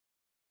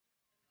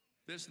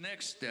This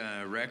next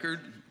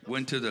record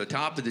went to the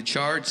top of the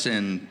charts,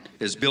 and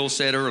as Bill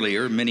said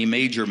earlier, many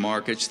major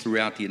markets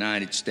throughout the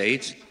United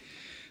States.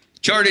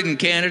 Charted in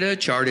Canada,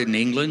 charted in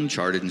England,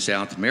 charted in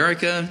South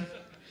America,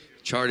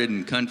 charted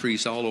in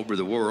countries all over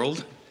the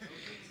world.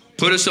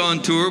 Put us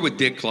on tour with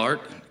Dick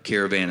Clark,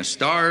 Caravan of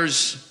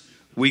Stars.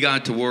 We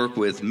got to work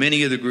with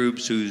many of the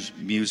groups whose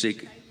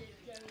music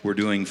we're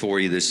doing for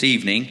you this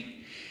evening.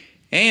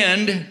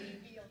 And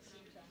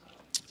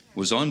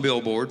was on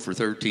Billboard for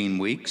 13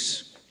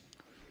 weeks.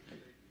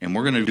 And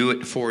we're going to do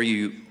it for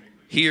you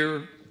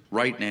here,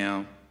 right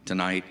now,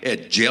 tonight,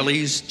 at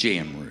Jelley's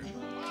Jam Room.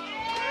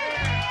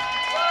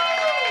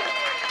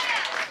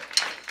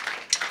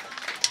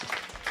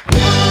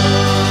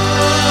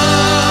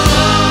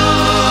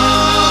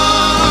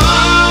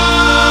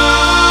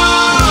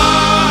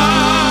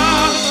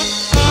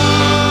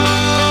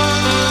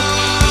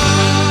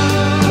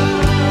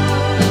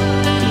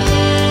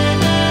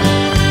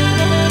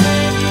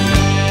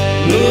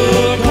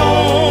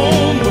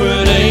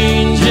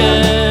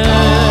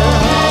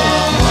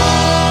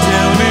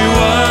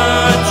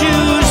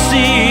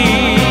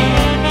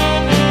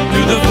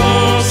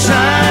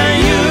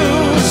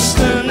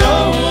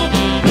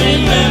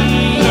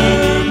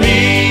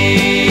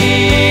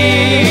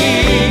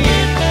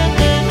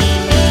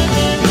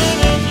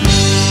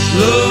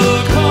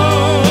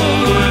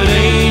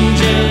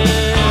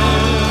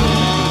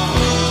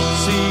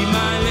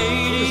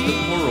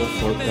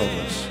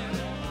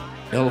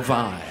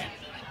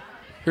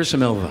 Here's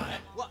some Elvi.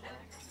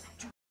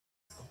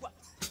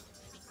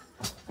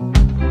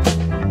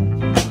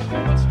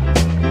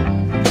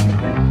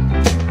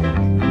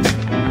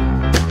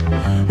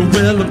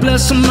 Well,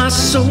 bless my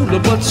soul,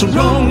 what's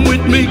wrong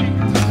with me?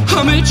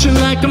 I'm itching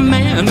like a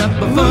man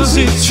up a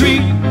fuzzy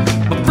tree.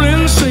 My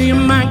friends say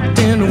I'm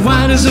acting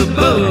white as a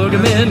bug.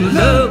 I'm in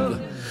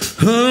love,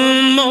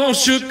 I'm all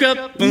shook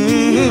up.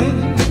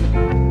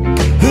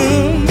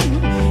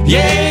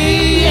 Yeah,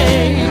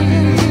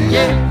 yeah,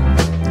 yeah.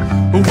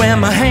 When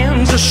my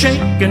hands are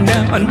shaking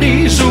and my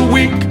knees are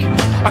weak,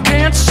 I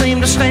can't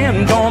seem to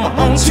stand on my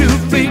own 2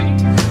 feet.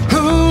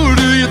 Who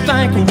do you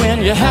think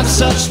when you have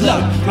such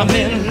luck? I'm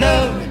in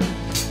love,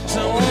 so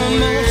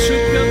I'm all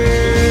shook up.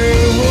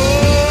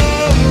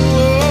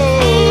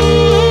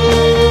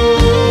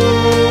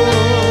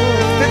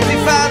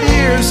 55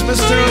 years,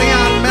 Mr.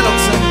 Leon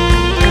Middleton.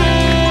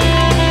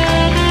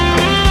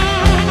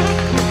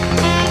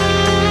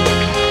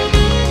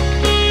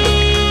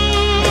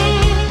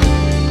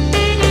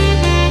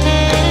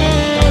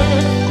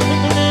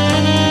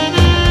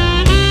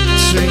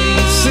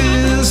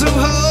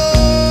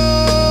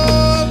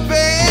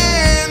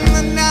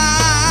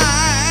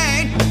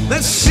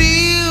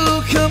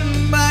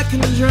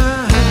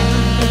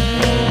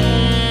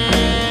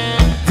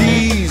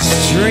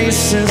 These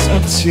traces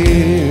of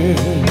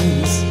tears